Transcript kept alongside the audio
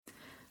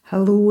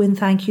Hello and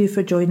thank you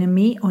for joining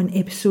me on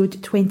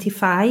episode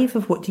 25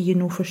 of What Do You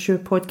Know For Sure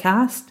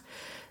podcast.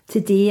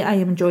 Today I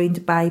am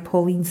joined by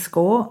Pauline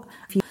Scott.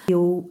 I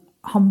feel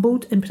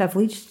humbled and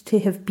privileged to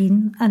have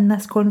been in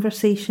this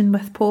conversation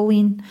with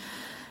Pauline.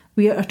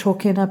 We are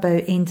talking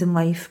about ending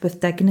life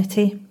with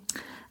dignity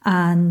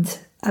and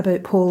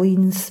about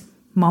Pauline's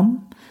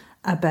mum,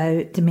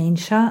 about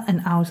dementia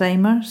and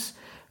Alzheimer's.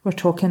 We're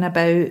talking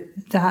about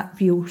that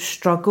real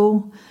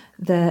struggle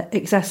that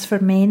exists for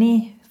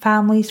many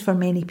families, for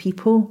many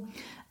people,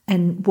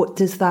 and what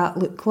does that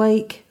look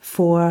like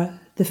for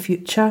the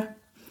future.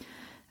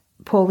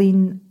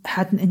 Pauline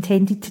hadn't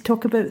intended to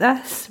talk about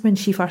this when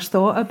she first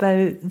thought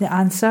about the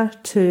answer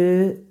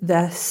to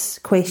this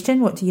question,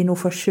 what do you know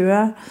for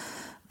sure,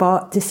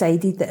 but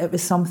decided that it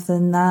was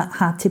something that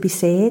had to be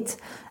said,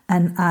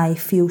 and I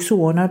feel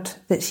so honoured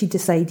that she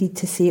decided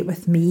to say it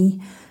with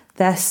me.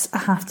 This, I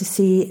have to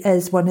say,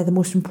 is one of the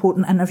most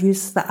important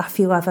interviews that I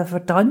feel I've ever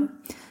done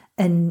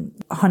in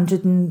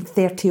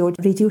 130 odd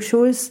radio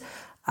shows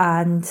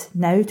and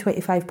now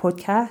 25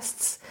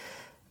 podcasts.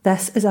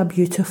 This is a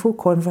beautiful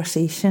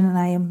conversation and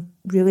I am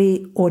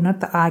really honoured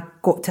that I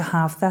got to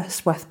have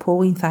this with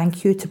Pauline.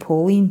 Thank you to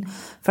Pauline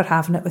for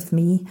having it with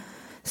me.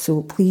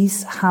 So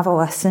please have a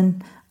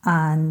listen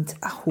and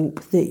I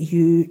hope that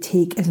you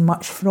take as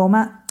much from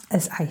it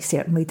as I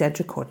certainly did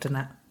recording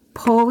it.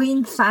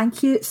 Pauline,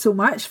 thank you so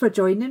much for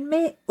joining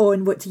me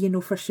on What Do You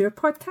Know For Sure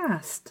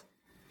podcast.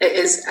 It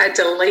is a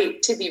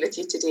delight to be with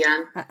you today,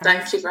 Anne.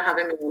 Thank you for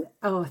having me on.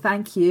 Oh,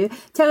 thank you.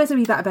 Tell us a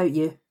wee bit about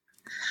you.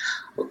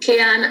 Okay,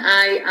 Anne,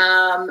 I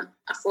am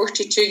a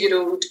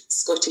 42-year-old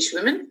Scottish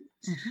woman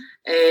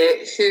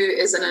who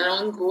is in an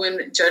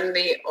ongoing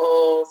journey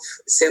of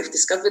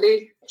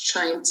self-discovery,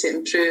 trying to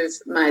improve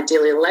my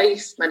daily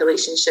life, my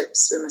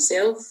relationships with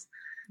myself,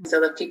 with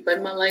other people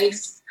in my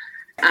life.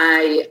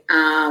 I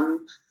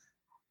am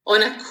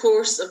on a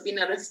course of being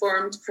a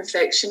reformed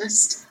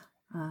perfectionist.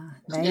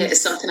 Nice.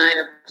 It's something I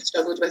have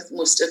struggled with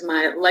most of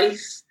my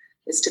life,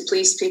 is to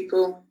please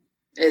people,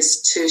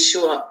 is to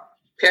show up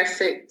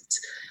perfect,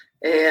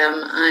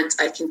 and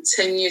I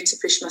continue to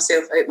push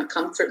myself out my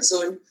comfort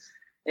zone,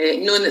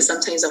 knowing that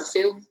sometimes I'll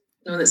fail,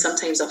 knowing that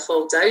sometimes I'll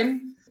fall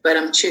down, but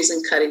I'm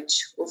choosing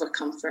courage over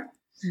comfort.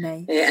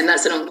 Nice. And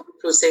that's an ongoing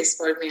process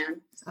for me, Anne.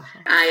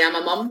 I am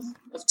a mum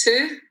of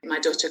two. My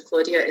daughter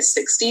Claudia is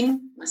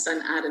 16, my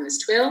son Aaron is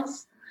 12.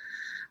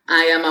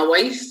 I am a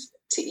wife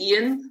to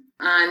Ian,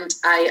 and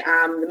I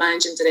am the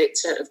managing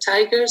director of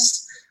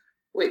Tigers,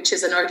 which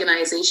is an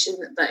organisation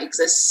that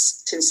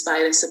exists to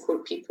inspire and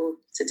support people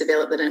to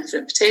develop their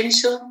infinite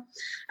potential.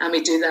 And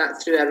we do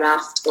that through a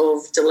raft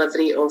of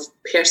delivery of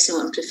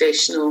personal and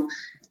professional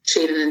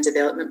training and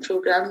development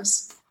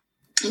programmes,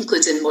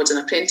 including modern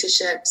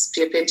apprenticeships,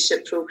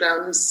 pre-apprenticeship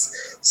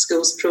programmes,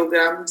 schools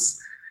programmes.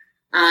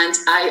 And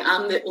I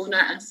am the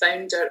owner and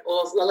founder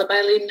of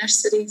Lullaby Lane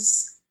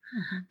Nurseries.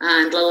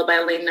 And Lullaby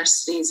Lane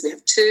Nurseries, we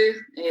have two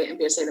in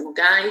Bearside and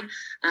Mulgai,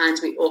 and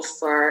we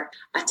offer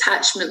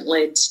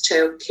attachment-led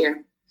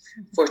childcare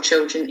for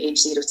children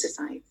aged 0 to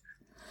 5.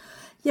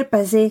 You're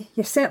busy.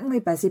 You're certainly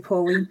busy,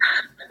 Pauline.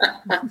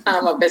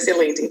 I'm a busy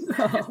lady,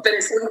 but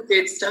it's all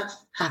good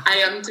stuff.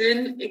 I am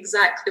doing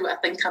exactly what I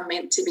think I'm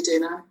meant to be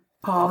doing now.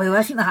 Oh, well,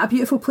 isn't that a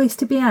beautiful place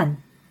to be in?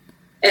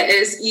 It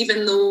is,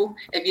 even though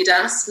if you'd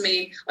asked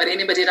me, or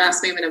anybody had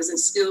asked me when I was in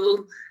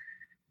school,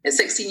 at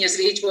 16 years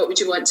of age, what would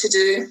you want to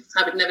do?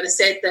 I would never have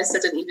said this. I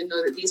didn't even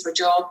know that these were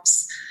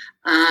jobs.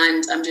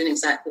 And I'm doing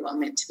exactly what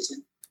I'm meant to be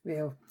doing.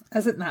 Well,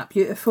 isn't that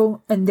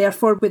beautiful? And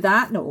therefore, with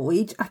that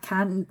knowledge, I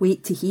can't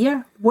wait to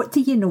hear. What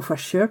do you know for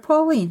sure,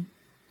 Pauline?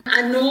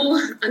 I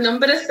know a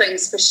number of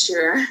things for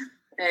sure.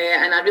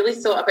 And I really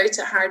thought about it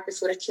hard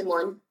before I came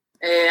on.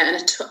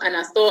 And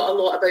I thought a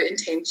lot about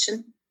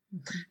intention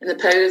and the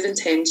power of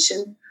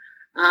intention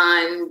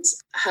and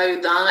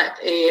how that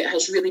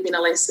has really been a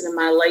lesson in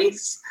my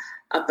life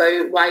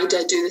about why do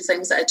I do the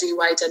things that I do,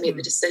 why do I make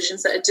the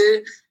decisions that I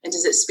do, and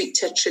does it speak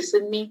to a truth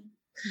in me?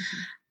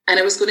 And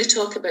I was going to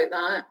talk about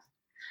that,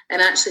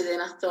 and actually then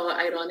I thought,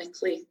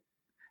 ironically,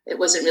 it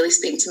wasn't really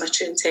speaking to my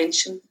true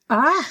intention.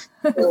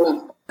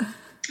 So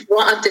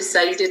what I've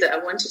decided that I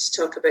wanted to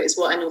talk about is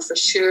what I know for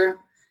sure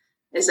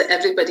is that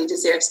everybody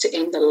deserves to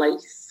end their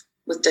life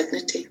with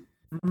dignity.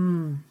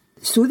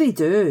 So they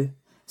do.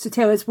 So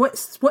tell us,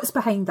 what's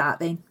behind that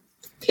then?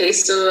 Okay,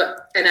 so,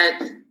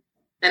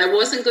 and I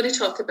wasn't going to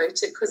talk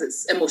about it because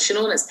it's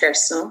emotional and it's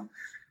personal,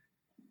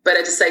 but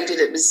I decided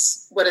it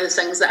was one of the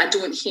things that I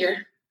don't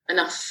hear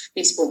enough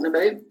being spoken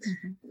about.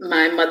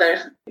 My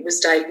mother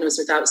was diagnosed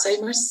with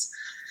Alzheimer's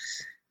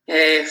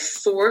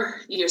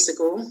 4 years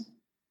ago,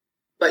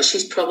 but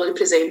she's probably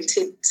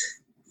presented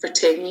for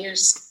 10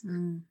 years.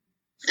 And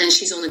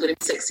she's only going to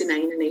be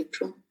 69 in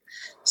April.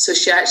 So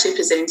she actually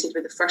presented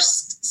with the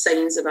first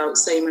signs of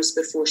Alzheimer's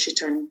before she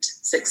turned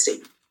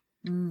 60.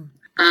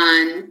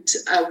 And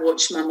I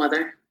watched my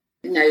mother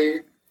now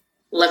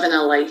living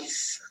a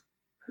life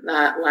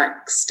that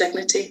lacks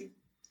dignity.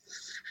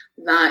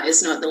 That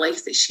is not the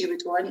life that she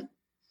would want.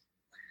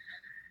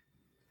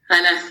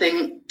 And I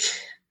think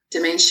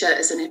dementia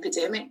is an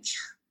epidemic.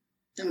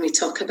 And we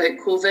talk about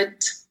COVID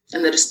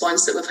and the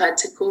response that we've had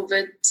to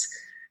COVID.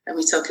 And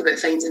we talk about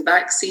finding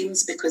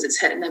vaccines because it's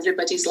hitting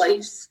everybody's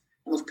life.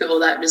 And we've put all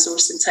that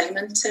resource and time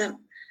into it.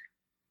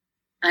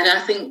 And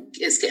I think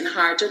it's getting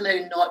harder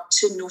now not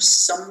to know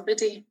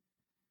somebody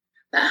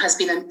that has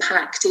been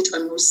impacted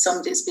or knows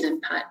somebody that's been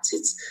impacted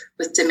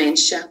with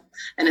dementia.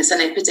 And it's an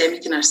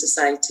epidemic in our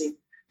society,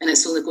 and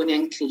it's only going to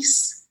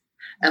increase.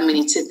 And we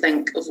need to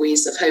think of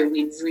ways of how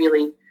we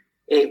really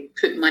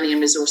put money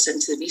and resource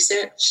into the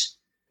research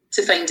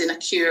to finding a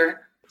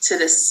cure to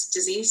this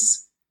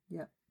disease.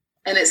 Yeah.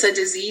 And it's a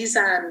disease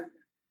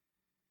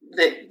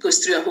that goes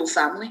through a whole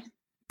family.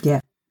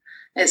 Yeah.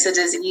 It's a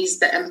disease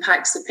that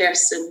impacts the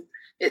person.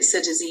 It's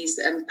a disease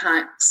that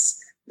impacts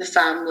the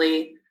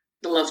family,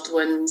 the loved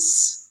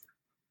ones,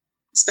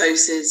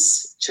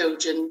 spouses,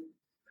 children.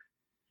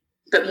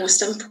 But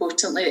most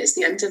importantly, it's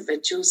the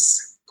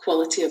individual's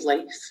quality of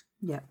life.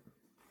 Yeah.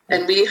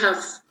 And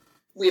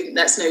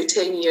that's now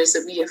 10 years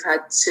that we have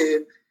had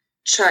to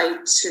try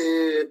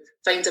to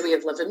find a way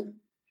of living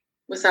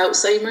with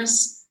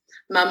Alzheimer's.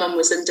 My mum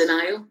was in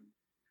denial.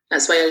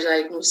 That's why her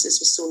diagnosis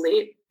was so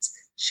late.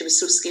 She was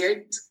so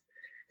scared.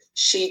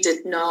 She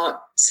did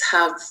not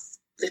have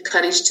the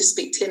courage to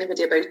speak to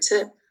anybody about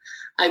it.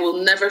 I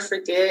will never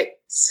forget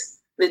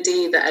the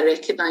day that I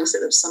recognised that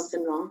there was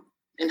something wrong.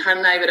 And her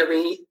and I were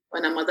away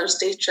on a Mother's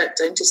Day trip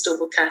down to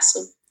Stowell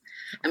Castle.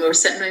 And we were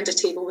sitting around a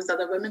table with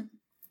other women.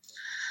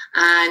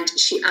 And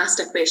she asked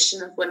a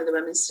question of one of the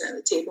women sitting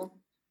at the table.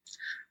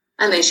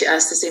 And then she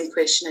asked the same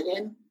question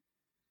again.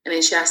 And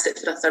then she asked it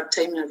for a third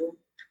time in a row.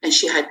 And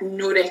she had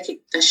no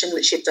recognition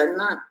that she'd done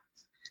that.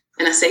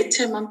 And I said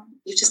to her, Mum,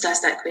 you just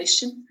asked that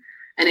question.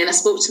 And then I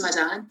spoke to my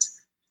dad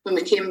when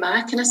we came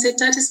back, and I said,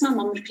 Dad, is my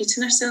mum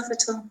repeating herself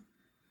at all?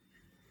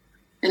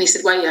 And he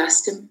said, why are you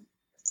asking?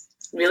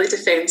 Really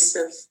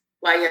defensive.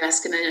 Why are you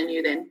asking? And I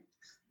knew then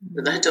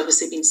that there had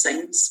obviously been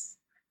signs.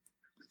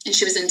 And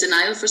she was in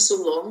denial for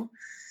so long.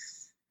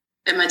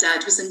 And my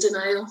dad was in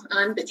denial,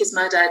 and because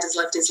my dad has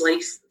lived his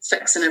life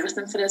fixing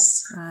everything for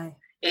us. Aye.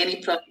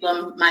 Any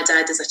problem, my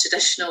dad is a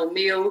traditional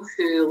male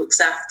who looks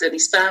after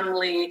his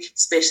family,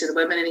 especially the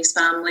women in his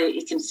family.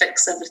 He can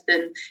fix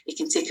everything. He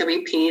can take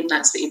away pain.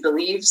 That's what he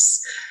believes.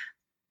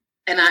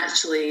 And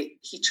actually,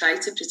 he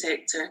tried to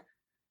protect her,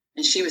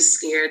 and she was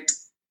scared.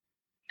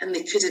 And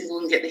they couldn't go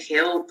and get the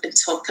help and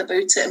talk about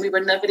it. And we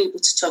were never able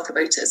to talk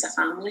about it as a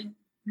family.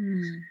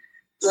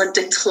 So our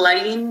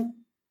decline,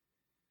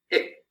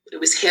 it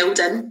was held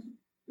in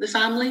the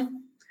family.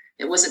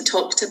 It wasn't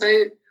talked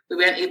about. We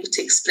weren't able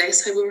to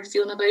express how we were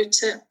feeling about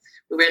it.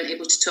 We weren't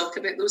able to talk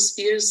about those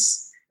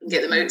fears and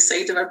get them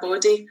outside of our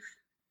body.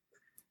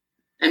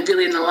 And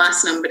really in the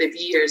last number of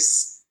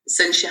years,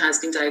 since she has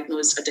been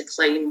diagnosed, her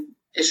decline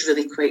is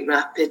really quite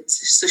rapid.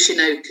 So she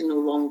now can no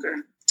longer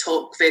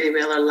talk very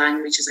well. Her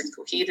language is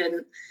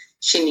incoherent.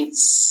 She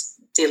needs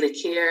daily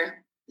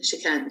care. She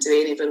can't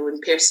do any of her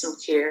own personal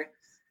care.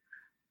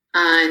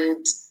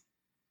 And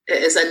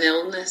it is an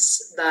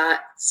illness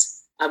that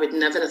I would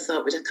never have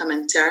thought would have come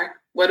into our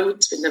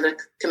world, would never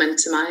come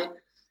into my,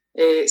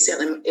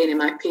 certainly any of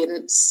my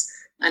parents.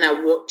 And I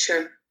watch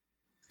her,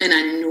 and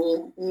I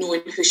know,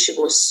 knowing who she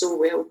was so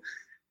well,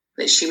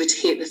 that she would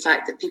hate the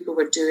fact that people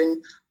were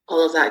doing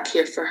all of that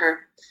care for her,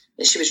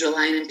 that she was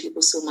relying on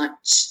people so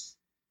much.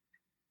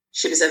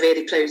 She was a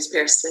very proud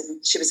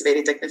person. She was a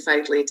very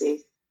dignified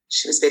lady.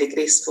 She was very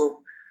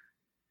graceful.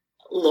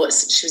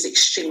 She was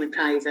extremely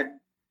private.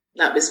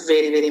 That was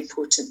very, very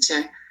important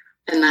to her,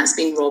 and that's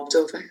been robbed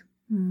of her.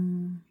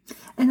 And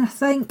I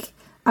think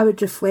I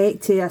would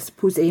reflect to, I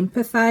suppose,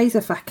 empathise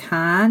if I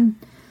can.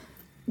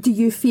 Do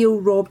you feel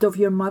robbed of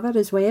your mother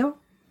as well?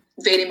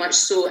 Very much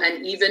so.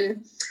 And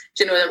even,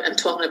 I'm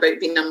talking about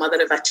being a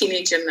mother of a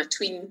teenager and a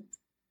tween.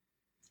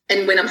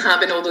 And when I'm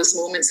having all those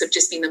moments of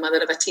just being the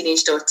mother of a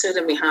teenage daughter,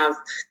 and we have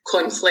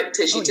conflict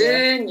as you do,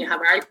 and you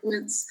have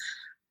arguments,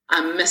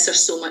 I miss her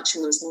so much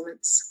in those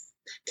moments.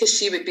 Because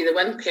she would be the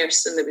one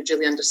person that would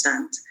really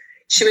understand.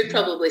 She would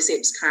probably say it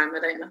was karma,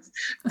 right enough,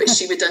 but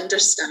she would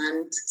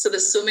understand. So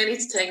there's so many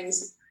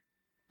times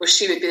where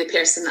she would be the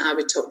person that I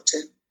would talk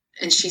to,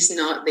 and she's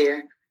not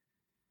there.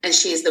 And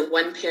she is the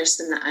one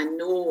person that I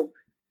know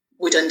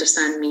would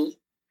understand me.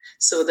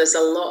 So there's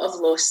a lot of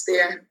loss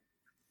there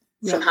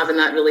from having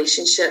that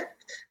relationship.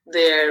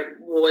 There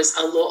was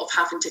a lot of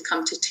having to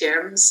come to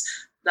terms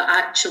that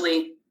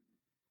actually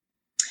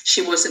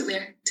she wasn't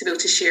there to be able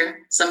to share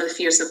some of the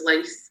fears of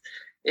life.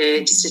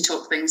 Just to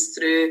talk things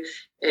through.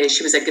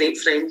 She was a great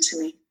friend to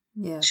me.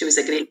 Yeah. She was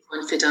a great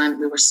confidant.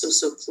 We were so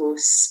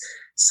close.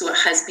 So it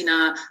has been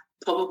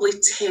probably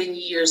 10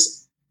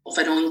 years of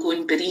an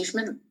ongoing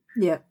bereavement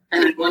and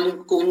an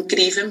ongoing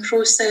grieving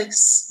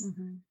process.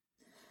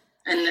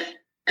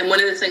 And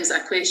one of the things I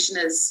question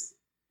is,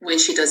 when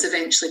she does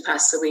eventually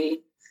pass away,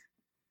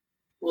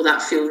 will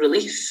that feel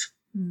relief?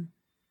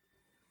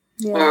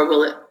 Or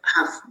will it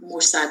have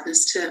more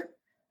sadness to it?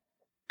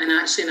 And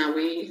actually, in a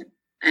way,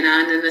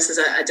 and this is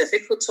a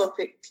difficult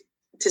topic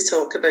to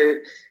talk about,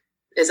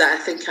 is that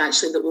I think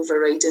actually the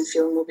overriding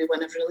feeling will be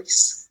one of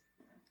release.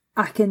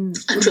 I can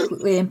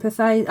completely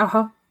empathise.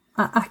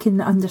 I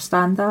can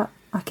understand that.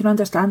 I can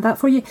understand that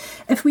for you.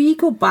 If we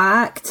go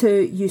back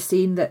to you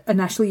saying that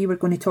initially you were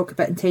going to talk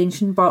about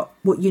intention, but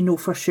what you know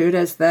for sure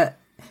is that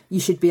you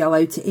should be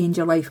allowed to end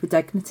your life with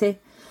dignity.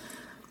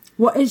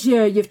 What is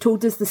you've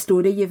told us the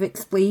story, you've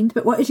explained,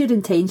 but what is your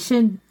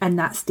intention in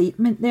that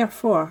statement,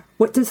 therefore?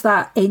 What does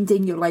that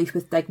ending your life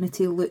with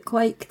dignity look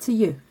like to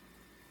you?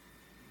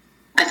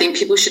 I think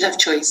people should have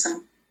choice.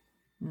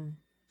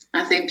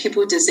 I think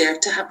people deserve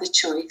to have the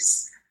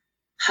choice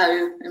how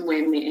and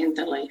when they end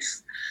their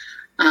life.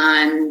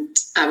 And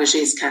I was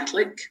raised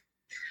Catholic,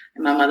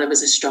 and my mother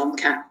was a strong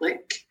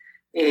Catholic,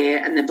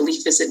 and the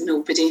belief is that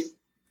nobody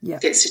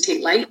gets to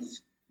take life.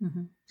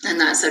 Mm-hmm. And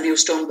that's a real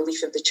strong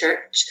belief of the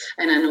church.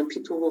 And I know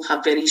people will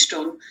have very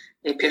strong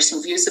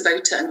personal views about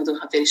it. I know they'll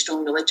have very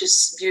strong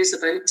religious views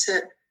about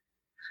it.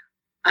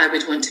 I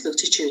would want to be able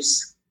to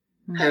choose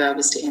how I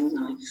was to end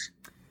my life.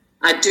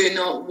 I do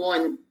not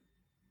want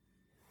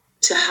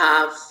to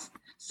have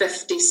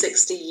 50,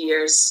 60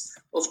 years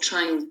of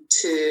trying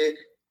to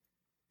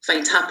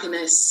find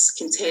happiness,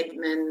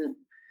 contentment,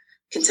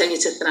 continue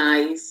to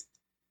thrive,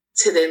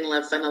 to then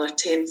live another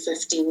 10,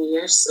 15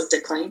 years of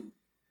decline.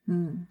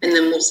 In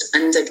the most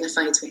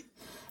undignified way.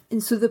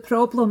 And so the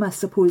problem, I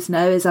suppose,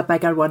 now is a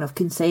bigger one of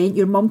consent.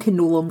 Your mum can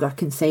no longer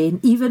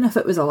consent, even if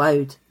it was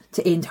allowed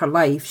to end her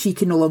life, she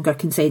can no longer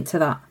consent to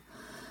that.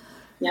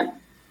 Yep.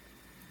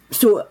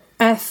 So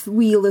if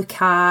we look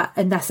at,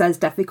 and this is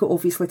difficult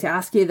obviously to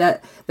ask you,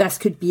 that this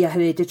could be a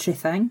hereditary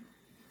thing.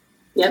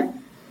 Yep.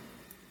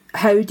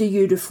 How do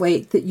you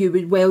reflect that you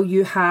would, well,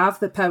 you have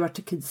the power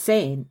to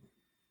consent,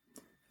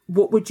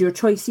 what would your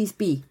choices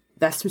be?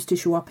 This was to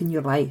show up in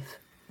your life.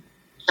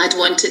 I'd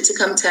want it to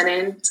come to an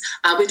end.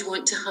 I would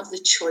want to have the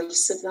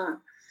choice of that.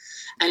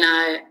 And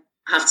I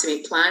have to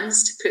make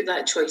plans to put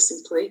that choice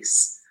in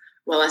place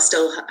while I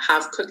still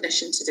have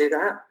cognition to do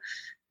that.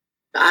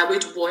 But I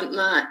would want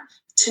that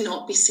to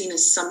not be seen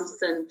as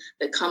something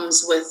that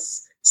comes with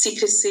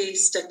secrecy,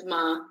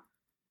 stigma.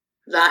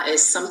 That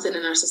is something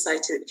in our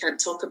society that we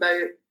can't talk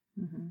about.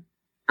 Mm-hmm.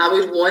 I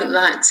would want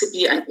that to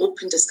be an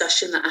open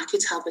discussion that I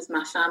could have with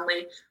my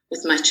family,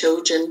 with my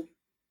children,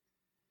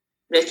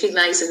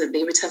 recognising that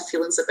they would have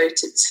feelings about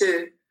it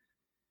too,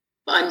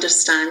 but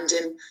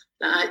understanding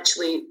that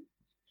actually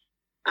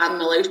I'm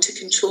allowed to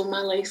control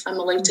my life, I'm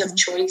allowed to have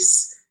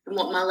choice in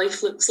what my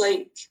life looks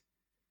like.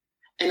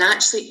 And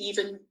actually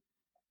even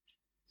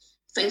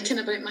thinking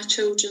about my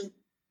children,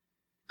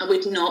 I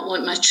would not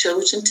want my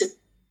children to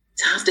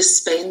have to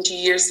spend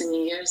years and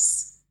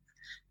years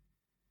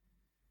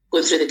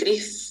going through the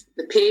grief,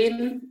 the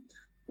pain,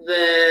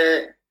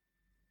 the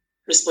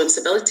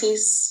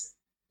responsibilities,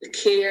 the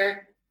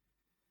care.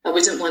 I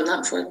wouldn't want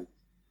that for them.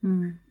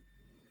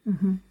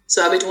 Mm-hmm.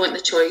 So I would want the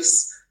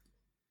choice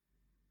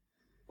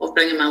of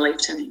bringing my life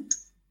to an end.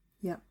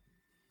 Yeah.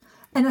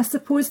 And I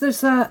suppose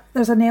there's an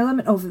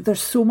element of,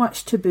 there's so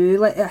much taboo.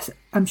 Like,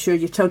 I'm sure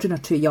your children are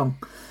too young,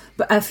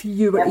 but if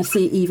you were to say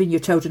even your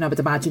children, I would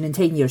imagine in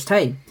 10 years'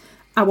 time,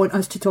 I want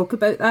us to talk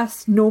about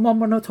this. No, Mum,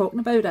 we're not talking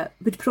about it,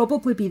 would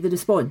probably be the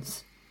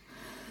response.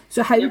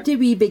 So how do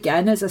we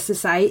begin as a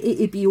society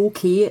to be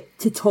okay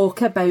to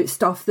talk about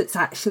stuff that's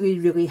actually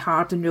really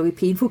hard and really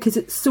painful? Because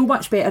it's so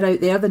much better out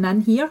there than in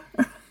here,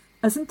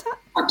 isn't it?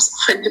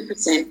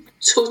 100%.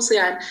 Totally.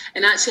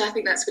 And actually, I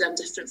think that's where I'm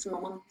different from my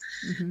mum.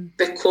 Mm-hmm.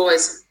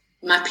 Because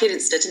my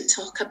parents didn't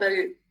talk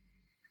about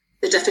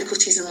the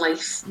difficulties in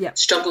life,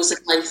 struggles in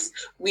life.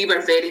 We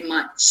were very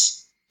much,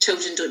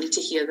 children don't need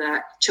to hear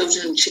that.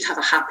 Children should have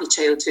a happy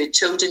childhood.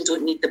 Children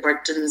don't need the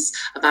burdens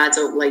of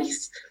adult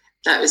life.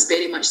 That was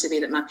very much the way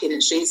that my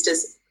parents raised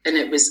us, and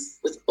it was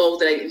with all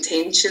the right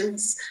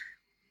intentions.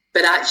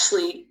 But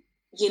actually,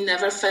 you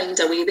never find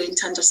a way then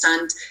to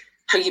understand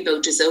how you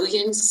build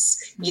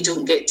resilience. You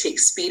don't get to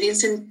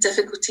experience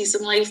difficulties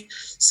in life.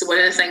 So one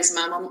of the things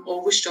my mum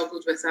always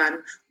struggled with, Anne,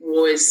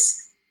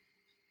 was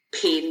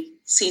pain,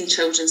 seeing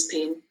children's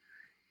pain.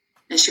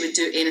 And she would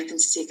do anything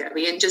to take it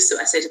away. And just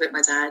what I said about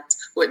my dad,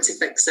 want to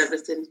fix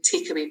everything,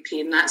 take away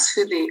pain. That's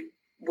who they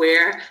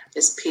were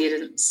as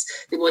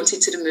parents. They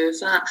wanted to remove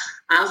that.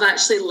 I've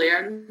actually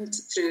learned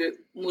through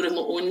more of my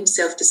own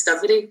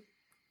self-discovery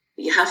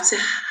that you have to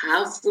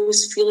have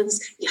those feelings.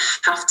 You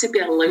have to be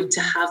allowed to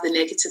have the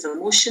negative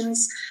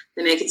emotions,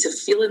 the negative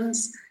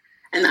feelings.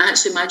 And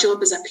actually my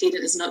job as a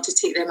parent is not to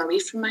take them away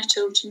from my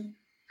children.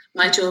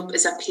 My job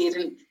as a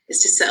parent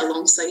is to sit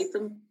alongside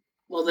them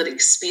while they're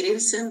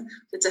experiencing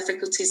the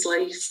difficulties of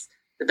life,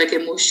 the big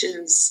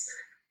emotions,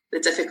 the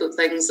difficult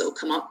things that will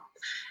come up.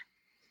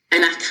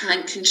 And I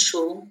can't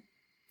control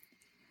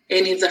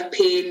any of their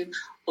pain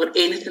or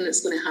anything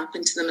that's going to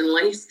happen to them in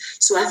life.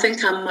 So I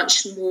think I'm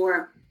much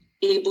more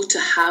able to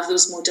have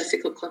those more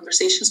difficult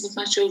conversations with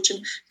my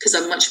children because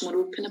I'm much more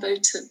open about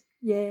it.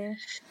 Yeah.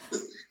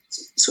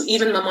 So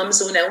even my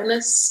mum's own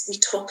illness, we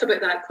talk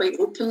about that quite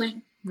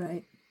openly.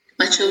 Right.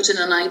 My children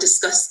and I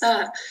discuss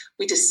that.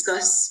 We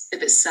discuss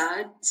if it's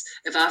sad,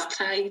 if I've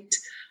cried.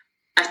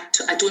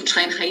 I don't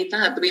try and hide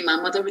that the way my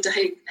mother would have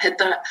hid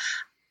that.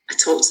 I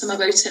talk to them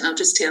about it and I'll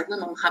just tell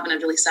them I'm having a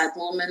really sad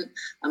moment.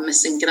 I'm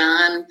missing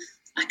Gran.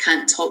 I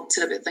can't talk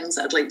to her about things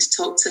that I'd like to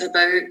talk to her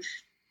about.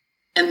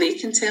 And they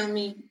can tell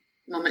me,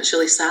 Mum, it's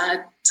really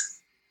sad.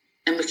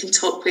 And we can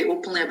talk quite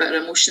openly about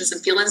our emotions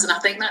and feelings. And I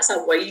think that's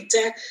a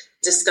wider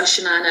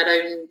discussion, Anne,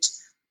 around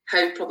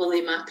how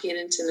probably my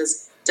parenting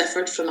is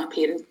differed from my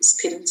parents'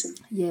 parenting.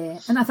 Yeah,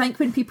 and I think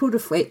when people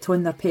reflect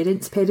on their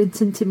parents'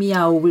 parenting, to me,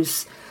 I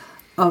always,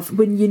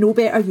 when you know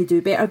better, you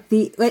do better.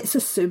 Let's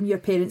assume your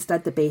parents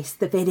did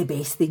the very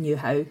best they knew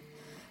how.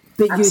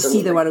 But Absolutely. You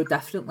see the world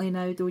differently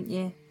now, don't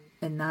you?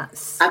 And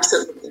that's...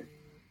 Absolutely.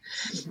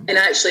 Mm-hmm. And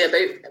actually,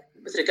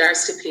 with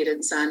regards to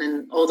parents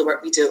and all the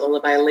work we do at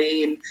Lullaby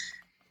Lane,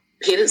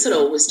 parents are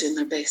always doing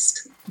their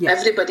best. Yeah.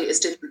 Everybody is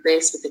doing their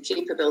best with the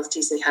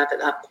capabilities they have at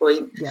that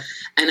point. Yeah.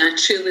 And I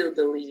truly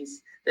believe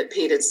that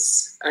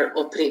parents are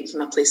operating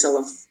from a place of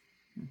love.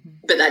 Mm-hmm.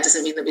 But that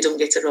doesn't mean that we don't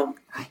get it wrong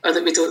or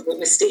that we don't make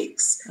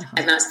mistakes. Uh-huh.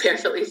 And that's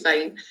perfectly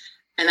fine.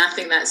 And I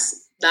think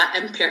that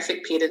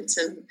imperfect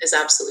parenting is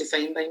absolutely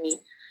fine by me.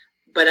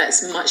 But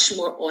it's much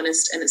more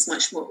honest and it's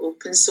much more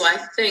open. So I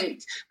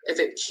think if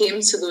it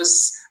came to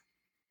those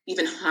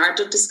even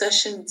harder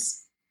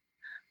discussions,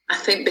 I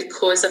think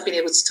because I've been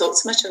able to talk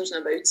to my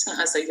children about it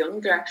as they're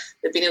younger,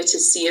 they've been able to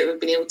see it, we've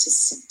been able to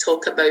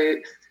talk about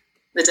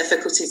the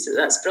difficulties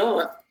that's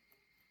brought.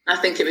 I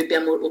think it would be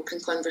a more open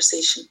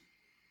conversation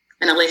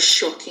and a less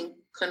shocking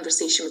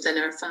conversation within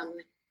our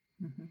family.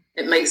 Mm-hmm.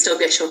 It might still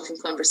be a shocking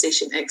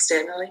conversation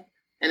externally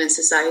and in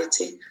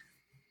society,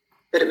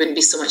 but it wouldn't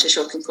be so much a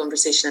shocking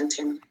conversation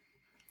internally.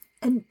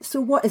 And so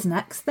what is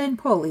next then,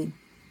 Pauline?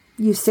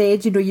 You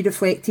said, you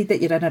reflected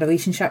that you're in a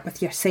relationship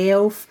with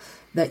yourself,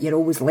 that you're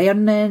always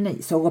learning,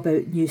 it's all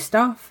about new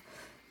stuff.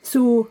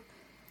 So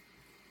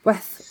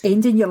with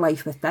ending your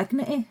life with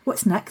dignity,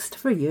 what's next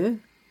for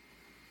you?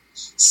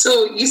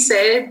 So you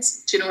said,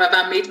 have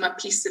I made my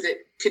peace that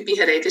it could be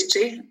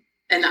hereditary?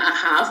 And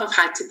I've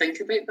had to think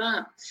about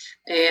that.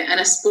 And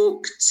I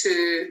spoke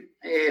to,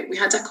 we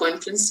had a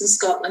conference in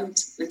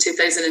Scotland in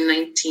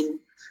 2019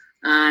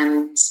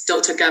 and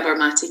Dr. Gabor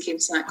Mate came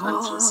to that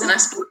conference and I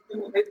spoke to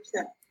him about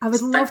it. I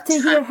would love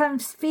to hear him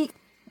speak.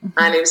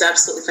 And it was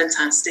absolutely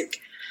fantastic.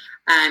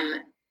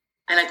 And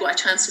I got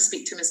a chance to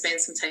speak to him and spend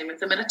some time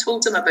with him. And I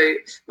told him about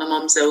my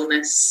mum's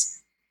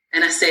illness.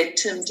 And I said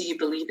to him, do you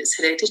believe it's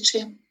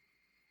hereditary?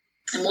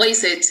 And what he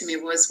said to me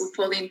was, well,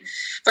 Pauline,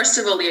 first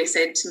of all, he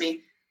said to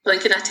me,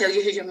 Pauline, can I tell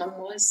you who your mum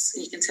was?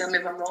 You can tell me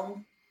if I'm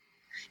wrong.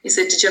 He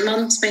said, did your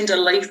mum spend her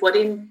life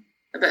worrying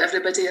about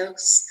everybody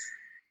else?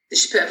 Did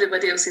she put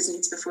everybody else's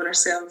needs before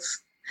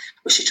herself?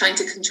 Was she trying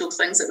to control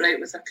things that were out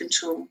with her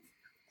control?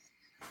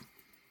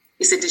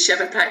 He said, did she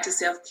ever practice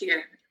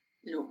self-care?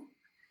 No.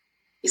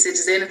 He said,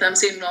 is there anything I'm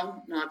saying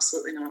wrong? No,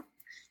 absolutely not.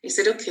 He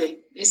said, okay.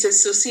 He said,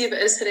 so see if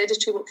it is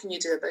hereditary, what can you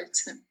do about it?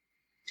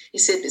 He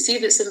said, but see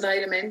if it's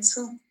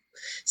environmental.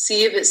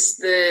 See if it's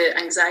the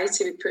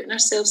anxiety we put in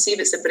ourselves. See if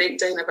it's a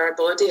breakdown of our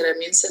body, our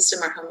immune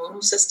system, our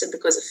hormonal system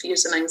because of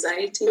fears and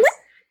anxieties.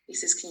 He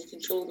says, can you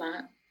control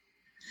that?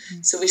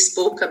 Mm-hmm. So we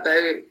spoke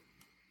about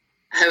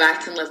how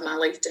I can live my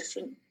life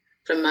different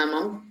from my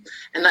mum.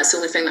 And that's the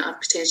only thing that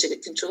I've potentially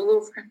got control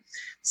over.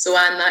 So,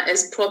 and that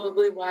is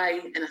probably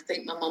why, and I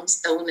think my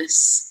mum's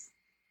illness,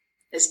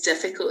 as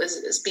difficult as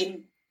it's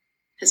been,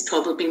 has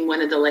probably been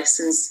one of the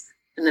lessons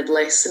and the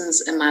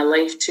blessings in my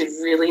life to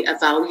really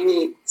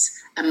evaluate,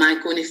 am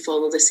I going to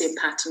follow the same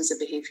patterns of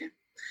behaviour?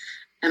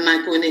 Am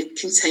I going to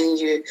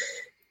continue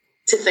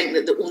to think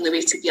that the only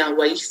way to be a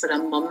wife or a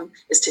mum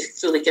is to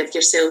fully give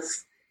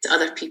yourself to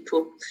other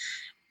people?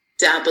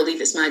 Do I believe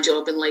it's my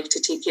job in life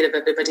to take care of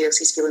everybody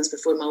else's feelings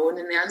before my own?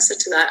 And the answer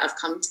to that, I've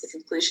come to the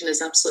conclusion,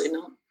 is absolutely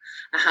not.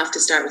 I have to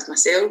start with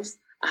myself.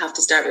 I have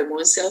to start with my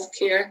own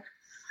self-care.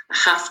 I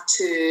have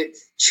to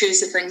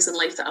choose the things in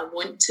life that I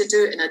want to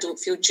do and I don't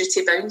feel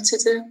duty-bound to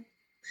do.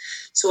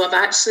 So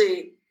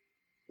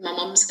my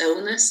mum's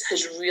illness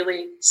has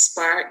really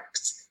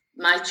sparked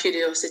my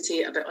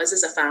curiosity about us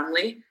as a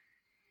family,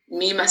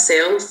 me,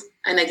 myself,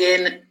 and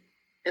again,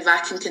 if I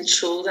can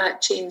control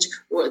that change,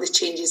 what are the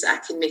changes I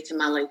can make in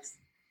my life?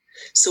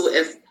 So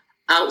if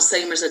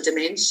Alzheimer's or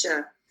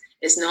dementia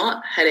is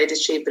not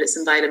hereditary, but it's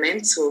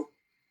environmental,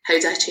 how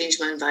do I change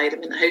my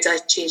environment? How do I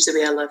change the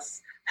way I live?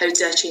 How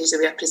do I change the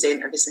way I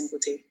present every single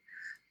day?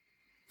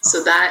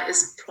 So that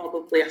is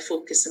probably a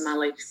focus in my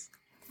life.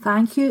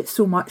 Thank you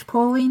so much,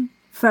 Pauline,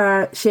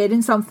 for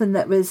sharing something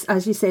that was,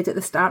 as you said at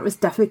the start, was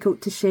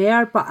difficult to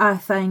share, but I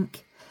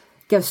think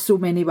gives so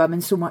many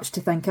women so much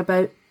to think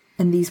about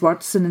in these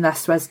words and in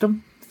this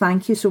wisdom.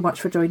 Thank you so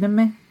much for joining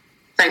me.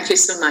 Thank you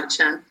so much,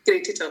 Anne.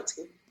 Great to talk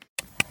to you.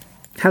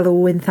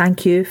 Hello and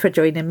thank you for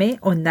joining me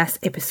on this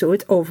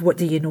episode of What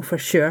Do You Know For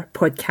Sure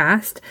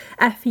podcast.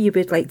 If you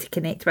would like to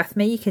connect with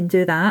me, you can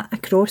do that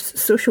across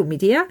social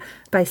media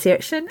by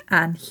searching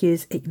Anne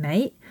Hughes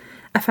Ignite.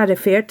 If I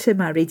referred to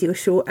my radio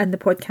show and the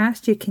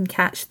podcast, you can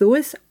catch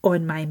those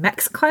on my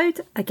Mixcloud.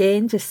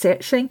 Again, just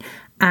searching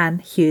Anne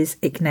Hughes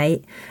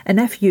Ignite. And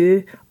if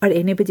you or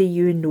anybody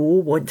you know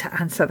want to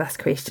answer this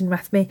question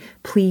with me,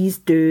 please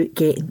do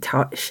get in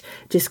touch.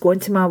 Just go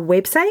onto my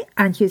website,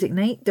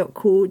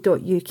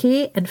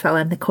 annehughesignite.co.uk, and fill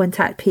in the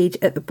contact page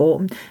at the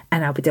bottom,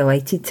 and I'll be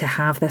delighted to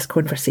have this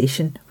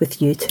conversation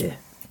with you too.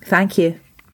 Thank you.